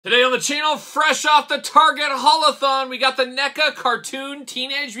Today on the channel, fresh off the Target Haulathon, we got the NECA cartoon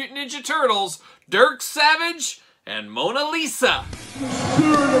Teenage Mutant Ninja Turtles, Dirk Savage, and Mona Lisa. The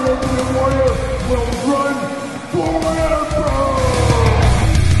spirit of Ultimate Warrior will run forever!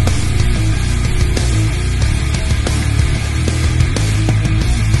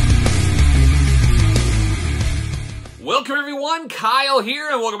 Welcome everyone, Kyle here,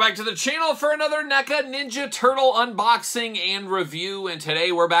 and welcome back to the channel for another NECA Ninja Turtle unboxing and review. And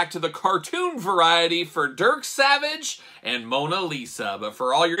today we're back to the cartoon variety for Dirk Savage and Mona Lisa. But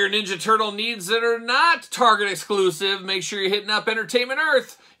for all your Ninja Turtle needs that are not Target exclusive, make sure you're hitting up Entertainment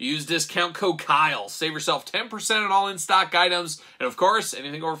Earth. Use discount code Kyle. Save yourself 10% on all in-stock items. And of course,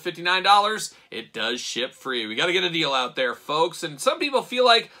 anything over $59, it does ship free. We got to get a deal out there, folks. And some people feel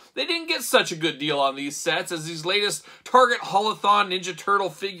like they didn't get such a good deal on these sets as these latest Target Haulathon Ninja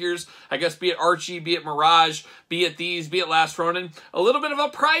Turtle figures, I guess be it Archie, be it Mirage, be it these, be it Last Ronin, a little bit of a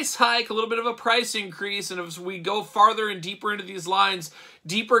price hike, a little bit of a price increase. And as we go farther and deeper into these lines,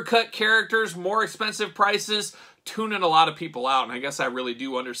 deeper cut characters, more expensive prices, tuning a lot of people out, and I guess I really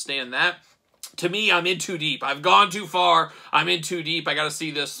do understand that. To me, I'm in too deep. I've gone too far. I'm in too deep. I got to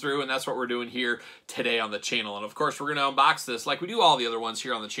see this through, and that's what we're doing here today on the channel. And of course, we're going to unbox this like we do all the other ones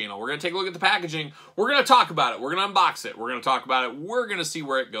here on the channel. We're going to take a look at the packaging. We're going to talk about it. We're going to unbox it. We're going to talk about it. We're going to see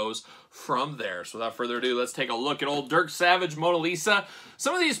where it goes from there. So without further ado, let's take a look at old Dirk Savage, Mona Lisa.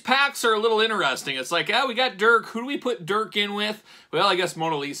 Some of these packs are a little interesting. It's like, oh, we got Dirk. Who do we put Dirk in with? Well, I guess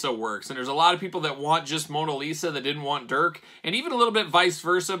Mona Lisa works. And there's a lot of people that want just Mona Lisa that didn't want Dirk, and even a little bit vice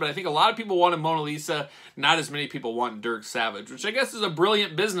versa. But I think a lot of people wanted Mona Lisa. Not as many people want Dirk Savage, which I guess is a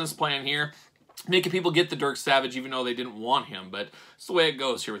brilliant business plan here, making people get the Dirk Savage even though they didn't want him. But it's the way it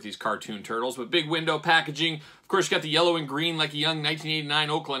goes here with these cartoon turtles. With big window packaging. Of course, you got the yellow and green like a young 1989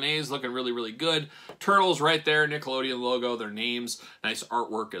 Oakland A's, looking really, really good. Turtles right there, Nickelodeon logo, their names, nice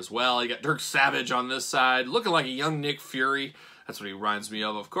artwork as well. You got Dirk Savage on this side, looking like a young Nick Fury. That's what he reminds me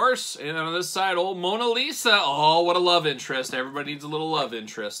of course. And on this side, old Mona Lisa. Oh, what a love interest. Everybody needs a little love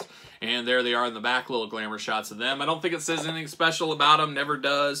interest. And there they are in the back, little glamour shots of them. I don't think it says anything special about them, never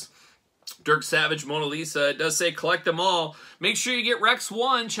does. Dirk Savage, Mona Lisa. It does say collect them all. Make sure you get Rex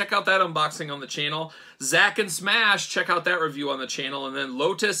 1. Check out that unboxing on the channel. Zack and Smash. Check out that review on the channel. And then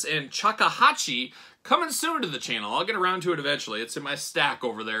Lotus and Chakahachi coming soon to the channel. I'll get around to it eventually. It's in my stack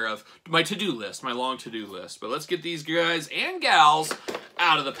over there of my to-do list, my long to-do list. But let's get these guys and gals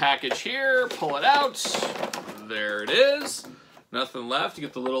out of the package here. Pull it out. There it is. Nothing left. You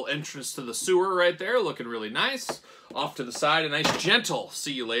get the little entrance to the sewer right there. Looking really nice. Off to the side, a nice gentle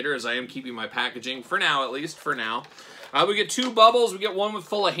see you later, as I am keeping my packaging, for now at least, for now. We get two bubbles. We get one with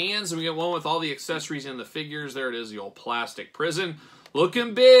full of hands, and we get one with all the accessories and the figures. There it is, the old plastic prison.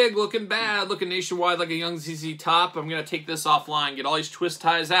 Looking big, looking bad, looking nationwide like a young ZZ Top. I'm going to take this offline, get all these twist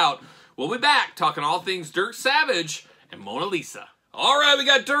ties out. We'll be back talking all things Dirk Savage and Mona Lisa. All right, we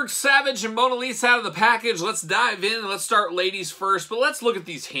got Dirk Savage and Mona Lisa out of the package. Let's dive in and let's start ladies first, but let's look at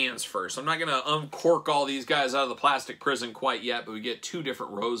these hands first. I'm not going to uncork all these guys out of the plastic prison quite yet, but we get two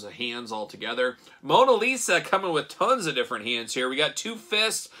different rows of hands all together. Mona Lisa coming with tons of different hands here. We got two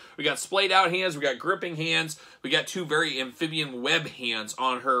fists, we got splayed out hands, we got gripping hands, we got two very amphibian web hands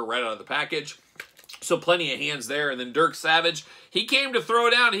on her right out of the package. So plenty of hands there. And then Dirk Savage, he came to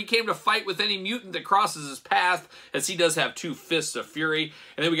throw down. He came to fight with any mutant that crosses his path, as he does have two fists of fury.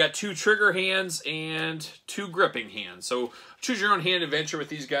 And then we got two trigger hands and two gripping hands. So choose your own hand adventure with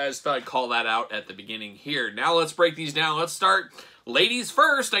these guys. Thought I'd call that out at the beginning here. Now let's break these down. Let's start ladies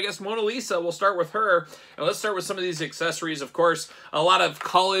first. I guess Mona Lisa, we'll start with her. And let's start with some of these accessories. Of course, a lot of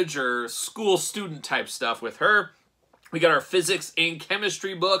college or school student type stuff with her. We got our physics and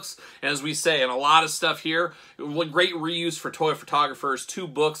chemistry books, as we say, and a lot of stuff here. Great reuse for toy photographers. Two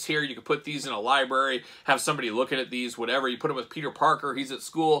books here. You can put these in a library, have somebody looking at these, whatever. You put them with Peter Parker. He's at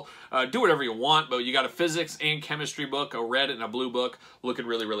school. Do whatever you want, but you got a physics and chemistry book, a red and a blue book. Looking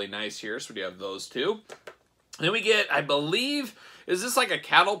really, really nice here, so we have those two. Then we get, I believe, is this like a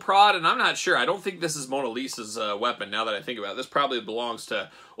cattle prod? And I'm not sure. I don't think this is Mona Lisa's weapon, now that I think about it. This probably belongs to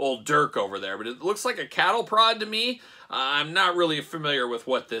old Dirk over there, but it looks like a cattle prod to me. I'm not really familiar with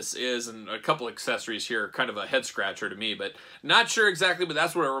what this is, and a couple accessories here, kind of a head scratcher to me, but not sure exactly, but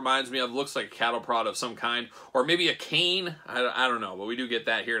that's what it reminds me of. It looks like a cattle prod of some kind, or maybe a cane. I don't know, but we do get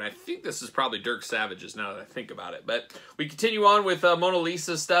that here, and I think this is probably Dirk Savage's now that I think about it. But we continue on with Mona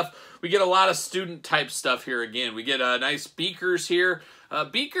Lisa stuff. We get a lot of student type stuff here again. We get nice beakers here.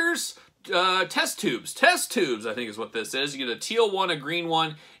 Beakers, test tubes, I think is what this is. You get a teal one, a green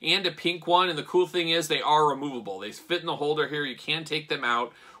one, and a pink one, and the cool thing is they are removable. They fit in the holder here. You can take them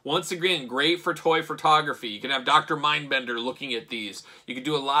out Once again, great for toy photography. You can have Dr. Mindbender looking at these. You can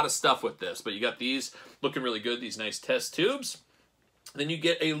do a lot of stuff with this, but you got these looking really good, these nice test tubes. Then you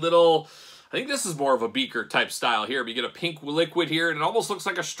get a little, I think this is more of a beaker type style here, but you get a pink liquid here, and it almost looks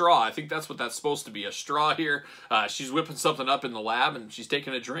like a straw. I think that's what that's supposed to be, a straw here. She's whipping something up in the lab, and she's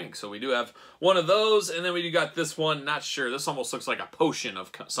taking a drink. So we do have one of those, and then we do got this one, not sure. This almost looks like a potion of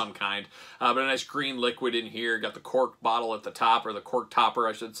some kind, but a nice green liquid in here. Got the cork bottle at the top, or the cork topper,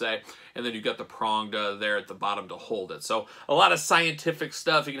 I should say, and then you got the pronged there at the bottom to hold it. So a lot of scientific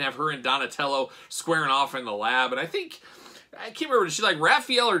stuff. You can have her and Donatello squaring off in the lab, and I can't remember, did she like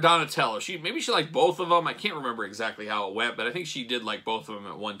Raphael or Donatello? Maybe she liked both of them. I can't remember exactly how it went, but I think she did like both of them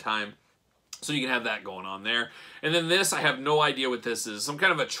at one time. So you can have that going on there. And then this, I have no idea what this is. Some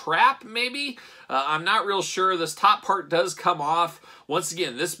kind of a trap, maybe? I'm not real sure. This top part does come off. Once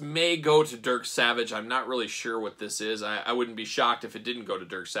again, this may go to Dirk Savage. I'm not really sure what this is. I wouldn't be shocked if it didn't go to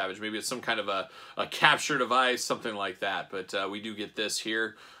Dirk Savage. Maybe it's some kind of a capture device, something like that. But we do get this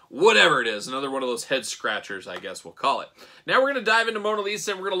here. Whatever it is, another one of those head scratchers, I guess we'll call it. Now we're going to dive into Mona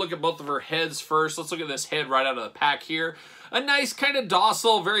Lisa, and we're going to look at both of her heads first. Let's look at this head right out of the pack here. A nice kind of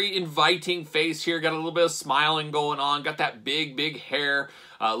docile, very inviting face here. Got a little bit of smiling going on. Got that big, big hair.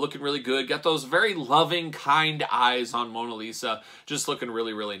 Looking really good. Got those very loving, kind eyes on Mona Lisa. Just looking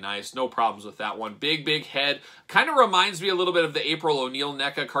really, really nice. No problems with that one. Big, big head. Kind of reminds me a little bit of the April O'Neil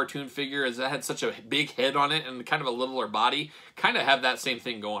NECA cartoon figure, as that had such a big head on it and kind of a littler body. Kind of have that same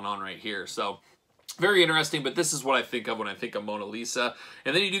thing going on right here. So very interesting, but this is what I think of when I think of Mona Lisa.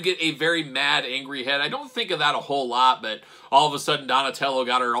 And then you do get a very mad, angry head. I don't think of that a whole lot, but all of a sudden Donatello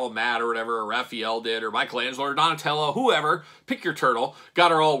got her all mad or whatever, or Raphael did, or Michelangelo, or Donatello, whoever, pick your turtle,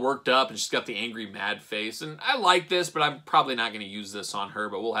 got her all worked up, and she's got the angry, mad face. And I like this, but I'm probably not going to use this on her,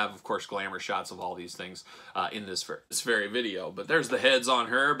 but we'll have, of course, glamour shots of all these things in this very video. But there's the heads on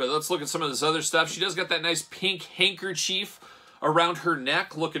her, but let's look at some of this other stuff. She does got that nice pink handkerchief around her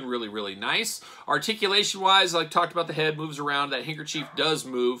neck, looking really, really nice. Articulation-wise, like talked about, the head moves around. That handkerchief does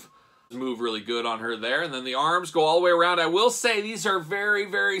move really good on her there. And then the arms go all the way around. I will say these are very,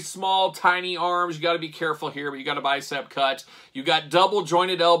 very small, tiny arms. You got to be careful here, but you got a bicep cut. You got double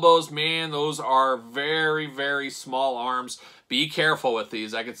jointed elbows. Man, those are very, very small arms. Be careful with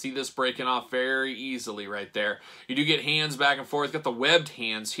these. I can see this breaking off very easily right there. You do get hands back and forth. Got the webbed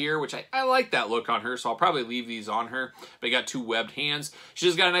hands here, which I like that look on her, so I'll probably leave these on her. But you got two webbed hands. She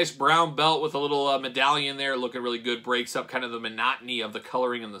just got a nice brown belt with a little medallion there, looking really good. Breaks up kind of the monotony of the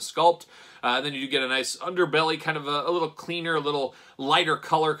coloring and the sculpt. Then you do get a nice underbelly, kind of a little cleaner, a little lighter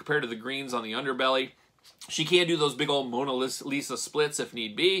color compared to the greens on the underbelly. She can do those big old Mona Lisa splits if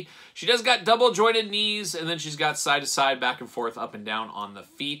need be. She does got double jointed knees, and then she's got side to side, back and forth, up and down on the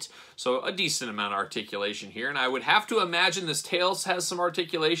feet. So a decent amount of articulation here. And I would have to imagine this tail has some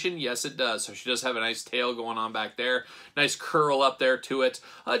articulation. Yes, it does. So she does have a nice tail going on back there. Nice curl up there to it.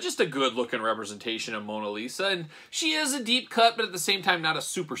 Just a good looking representation of Mona Lisa. And she is a deep cut, but at the same time, not a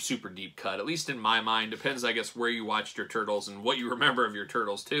super, super deep cut. At least in my mind. Depends, I guess, where you watched your turtles and what you remember of your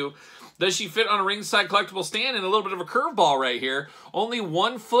turtles, too. Does she fit on a ringside collectible stand? And a little bit of a curveball right here. Only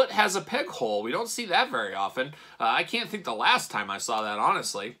 1 foot has a peg hole. We don't see that very often. I can't think the last time I saw that,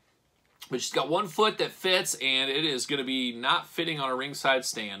 honestly. But she's got 1 foot that fits, and it is going to be not fitting on a ringside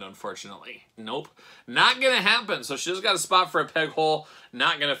stand, unfortunately. Nope. Not going to happen. So she just got a spot for a peg hole.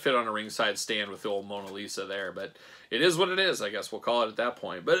 Not going to fit on a ringside stand with the old Mona Lisa there. But it is what it is, I guess we'll call it at that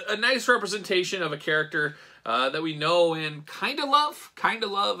point. But a nice representation of a character that we know and kind of love.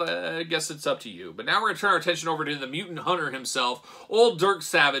 I guess it's up to you. But now we're going to turn our attention over to the mutant hunter himself, old Dirk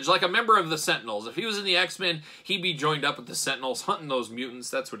Savage, like a member of the Sentinels. If he was in the X-Men, he'd be joined up with the Sentinels, hunting those mutants.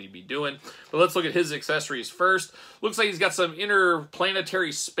 That's what he'd be doing. But let's look at his accessories first. Looks like he's got some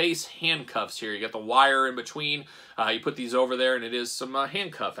interplanetary space handcuffs here. You got the wire in between. You put these over there, and it is some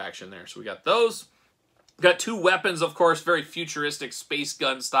handcuff action there. So we got those. Got two weapons, of course, very futuristic space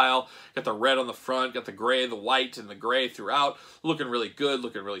gun style. Got the red on the front, got the gray, the white, and the gray throughout. Looking really good,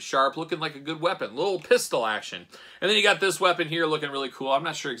 looking really sharp, looking like a good weapon. Little pistol action. And then you got this weapon here looking really cool. I'm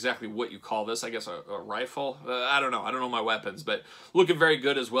not sure exactly what you call this. I guess a rifle? I don't know. I don't know my weapons, but looking very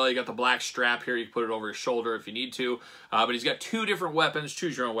good as well. You got the black strap here. You can put it over your shoulder if you need to. But he's got two different weapons.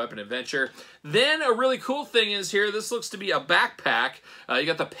 Choose your own weapon adventure. Then a really cool thing is here, this looks to be a backpack. You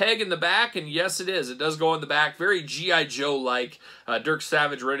got the peg in the back, and yes, it is. It does go in the back. Very G.I. Joe-like. Dirk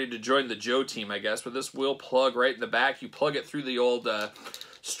Savage ready to join the Joe team, I guess. But this will plug right in the back. You plug it through the old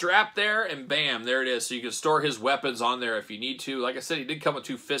strap there, and bam, there it is. So you can store his weapons on there if you need to. Like I said, he did come with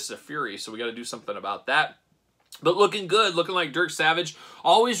two Fists of Fury, so we got to do something about that. But looking good, looking like Dirk Savage.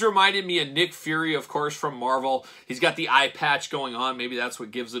 Always reminded me of Nick Fury, of course, from Marvel. He's got the eye patch going on. Maybe that's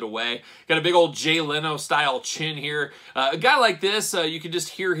what gives it away. Got a big old Jay Leno-style chin here. A guy like this, you can just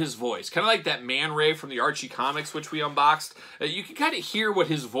hear his voice. Kind of like that Man Ray from the Archie comics, which we unboxed. You can kind of hear what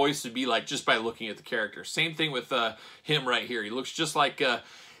his voice would be like just by looking at the character. Same thing with him right here. He looks just like...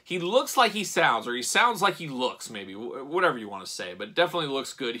 he looks like he sounds, or he sounds like he looks, maybe, whatever you want to say, but definitely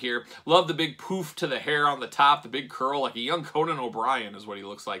looks good here. Love the big poof to the hair on the top, the big curl, like a young Conan O'Brien is what he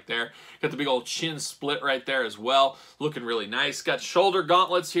looks like there. Got the big old chin split right there as well, looking really nice. Got shoulder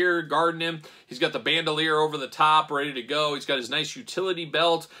gauntlets here guarding him. He's got the bandolier over the top, ready to go. He's got his nice utility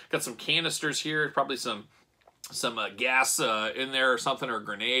belt, got some canisters here, probably some gas in there or something, or a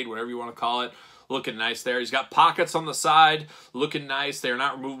grenade, whatever you want to call it. Looking nice there. He's got pockets on the side. Looking nice. They're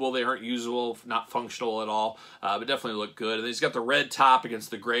not removable. They aren't usable. Not functional at all. But definitely look good. And then he's got the red top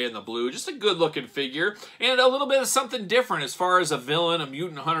against the gray and the blue. Just a good looking figure. And a little bit of something different as far as a villain, a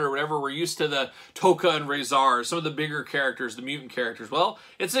mutant hunter, or whatever. We're used to the Toka and Razar, some of the bigger characters, the mutant characters. Well,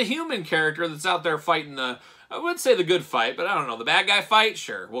 it's a human character that's out there fighting the... I would say the good fight, but I don't know. The bad guy fight?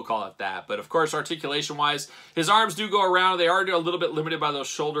 Sure, we'll call it that. But of course, articulation-wise, his arms do go around. They are a little bit limited by those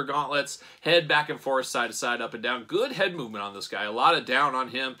shoulder gauntlets. Head back and forth, side to side, up and down. Good head movement on this guy. A lot of down on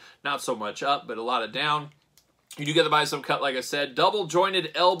him. Not so much up, but a lot of down. You do get the bicep cut, like I said. Double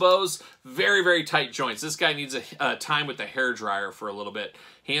jointed elbows. Very, very tight joints. This guy needs a time with the hairdryer for a little bit.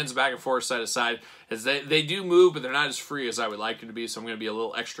 Hands back and forth, side to side. As they do move, but they're not as free as I would like them to be, so I'm going to be a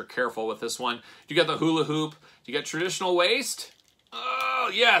little extra careful with this one. You got the hula hoop. You got traditional waist.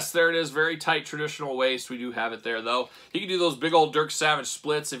 Oh, yes, there it is. Very tight traditional waist. We do have it there, though. He can do those big old Dirk Savage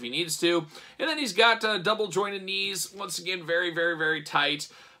splits if he needs to. And then he's got double jointed knees. Once again, very, very, very tight.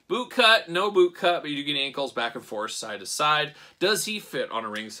 Boot cut, no boot cut, but you do get ankles back and forth, side to side. Does he fit on a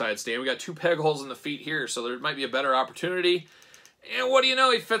ringside stand? We got 2 peg holes in the feet here, so there might be a better opportunity. And what do you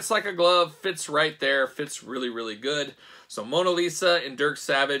know? He fits like a glove, fits right there, fits really, really good. So Mona Lisa and Dirk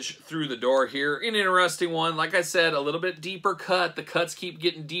Savage through the door here. An interesting one. Like I said, a little bit deeper cut. The cuts keep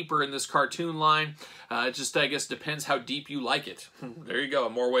getting deeper in this cartoon line. It just, I guess, depends how deep you like it. There you go,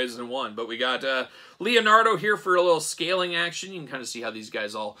 more ways than one. But we got Leonardo here for a little scaling action. You can kind of see how these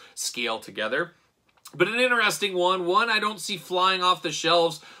guys all scale together. But an interesting one. One I don't see flying off the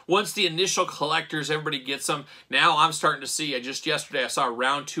shelves. Once the initial collectors, everybody gets them. Now I'm starting to see, just yesterday I saw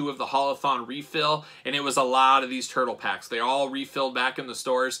round 2 of the Holothon refill, and it was a lot of these turtle packs. They all refilled back in the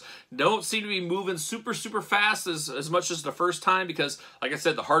stores. Don't seem to be moving super, super fast as much as the first time because, like I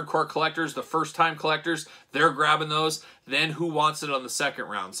said, the hardcore collectors, the first-time collectors, they're grabbing those. Then who wants it on the second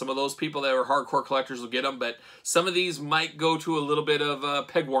round? Some of those people that were hardcore collectors will get them, but some of these might go to a little bit of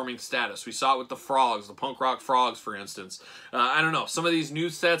peg warming status. We saw it with the frogs, the punk rock frogs, for instance. I don't know. Some of these new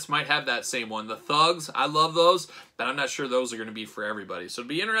sets might have that same one. The thugs, I love those, but I'm not sure those are going to be for everybody. So it'll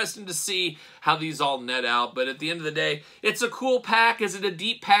be interesting to see how these all net out. But at the end of the day, it's a cool pack. Is it a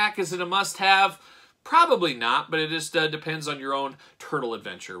deep pack? Is it a must-have? Probably not, but it just depends on your own turtle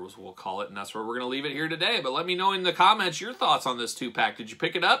adventure, as we'll call it, and that's where we're going to leave it here today. But let me know in the comments your thoughts on this 2-pack. Did you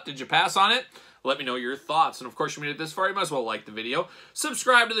pick it up? Did you pass on it? Let me know your thoughts. And of course, you made it this far, you might as well like the video.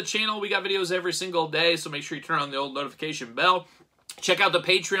 Subscribe to the channel. We got videos every single day, so make sure you turn on the old notification bell. Check out the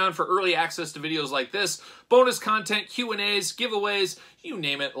Patreon for early access to videos like this, bonus content, Q&As, giveaways, you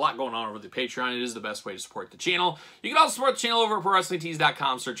name it. A lot going on over the Patreon. It is the best way to support the channel. You can also support the channel over at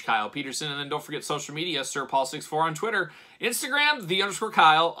ProWrestlingTees.com. Search Kyle Peterson. And then don't forget social media, SirPaul64 on Twitter. Instagram,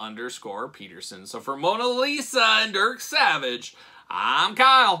 _Kyle_Peterson. So for Mona Lisa and Dirk Savage, I'm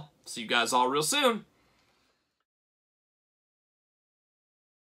Kyle. See you guys all real soon.